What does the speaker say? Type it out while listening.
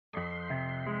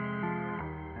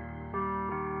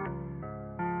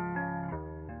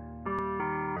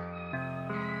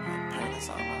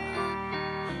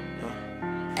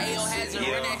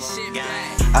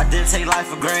I didn't take life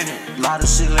for granted, a lot of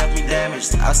shit left me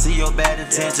damaged. I see your bad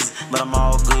intentions, but I'm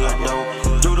all good though.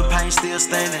 Through the pain still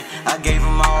standing, I gave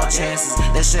them all chances.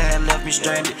 That shit had left me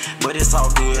stranded, but it's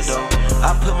all good though.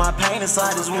 I put my pain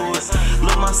inside this wood,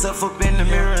 look myself up in the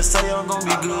mirror and say I'm gonna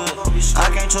be good.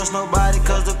 I can't trust nobody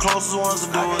cause the closest ones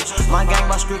will do it. My gang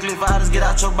by strictly violence, get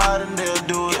out your body and they'll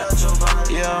do it.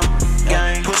 Yeah,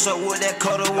 gang. Push up with that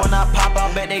cutter when I pop, I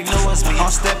bet they know it's me.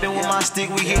 I'm stepping with my stick,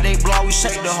 we hit they block, we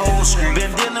shake the whole street.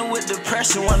 Been dealing with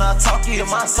depression, when I talk you hear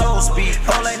my soul speak.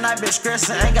 All late night been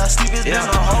stressing, ain't got sleep, it's been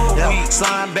a whole week.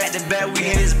 Slime back to back, we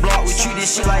hit this block, we treat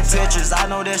this shit like Tetris. I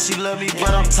know that she love me,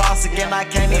 but I'm toxic and I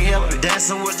can't even help it.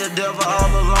 Dancing with the devil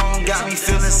all alone, got me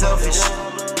feeling selfish.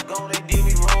 They did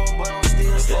me wrong, but I'm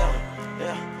still standing.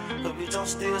 Yeah, but bitch, I'm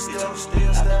still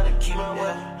standing. Keep my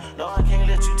way. No, I can't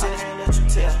let you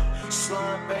tell.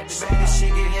 Slime back to back, this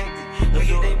shit get hectic. Look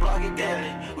at they block it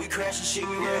down. We crashing shit,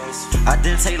 we reckless. I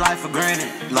didn't take life for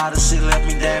granted, a lot of shit left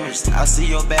me damaged. I see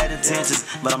your bad intentions,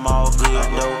 but I'm all good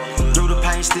though. Through the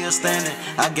pain still standing,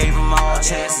 I gave them all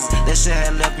chances. That shit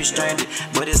had left me stranded,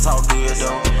 but it's all good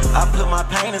though. I put my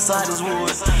pain inside this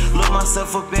wood, look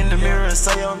myself up in the mirror and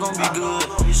say I'm gonna be good.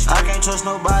 I can't trust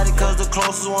nobody cause the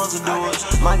closest ones will do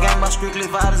it. My gang by strictly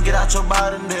violence, get out your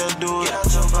body and they'll do it.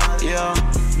 Yeah,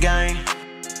 gang.